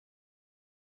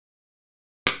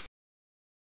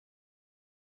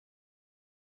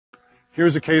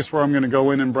Here's a case where I'm going to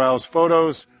go in and browse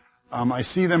photos. I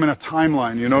see them in a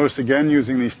timeline. You notice again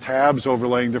using these tabs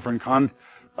overlaying different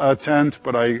content,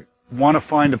 but I want to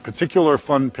find a particular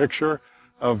fun picture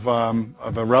of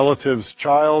a relative's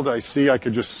child. I see I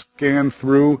could just scan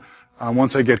through.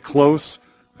 Once I get close,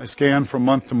 I scan from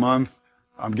month to month.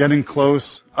 I'm getting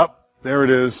close. Up, there it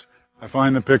is. I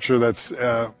find the picture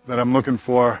that I'm looking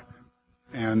for,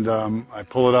 and I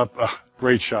pull it up.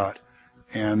 Great shot.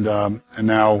 And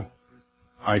now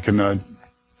I can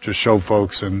just show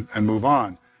folks and move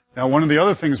on. Now, one of the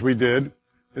other things we did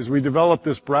is we developed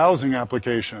this browsing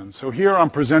application. So here I'm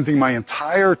presenting my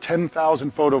entire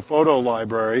 10,000 photo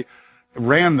library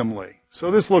randomly. So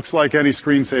this looks like any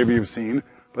screensaver you've seen,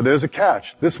 but there's a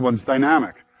catch. This one's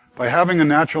dynamic. By having a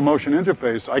natural motion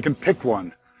interface, I can pick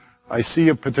one. I see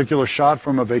a particular shot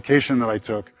from a vacation that I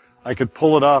took. I could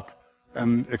pull it up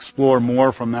and explore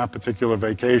more from that particular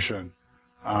vacation.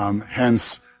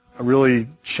 Hence, really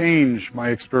change my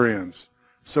experience.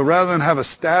 So rather than have a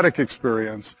static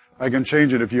experience, I can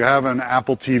change it. If you have an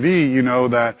Apple TV, you know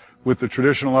that with the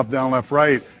traditional up, down, left,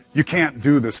 right, you can't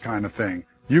do this kind of thing.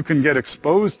 You can get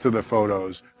exposed to the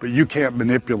photos, but you can't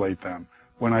manipulate them.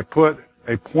 When I put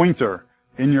a pointer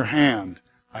in your hand,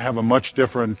 I have a much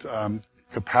different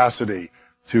capacity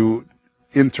to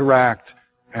interact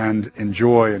and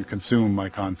enjoy and consume my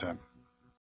content.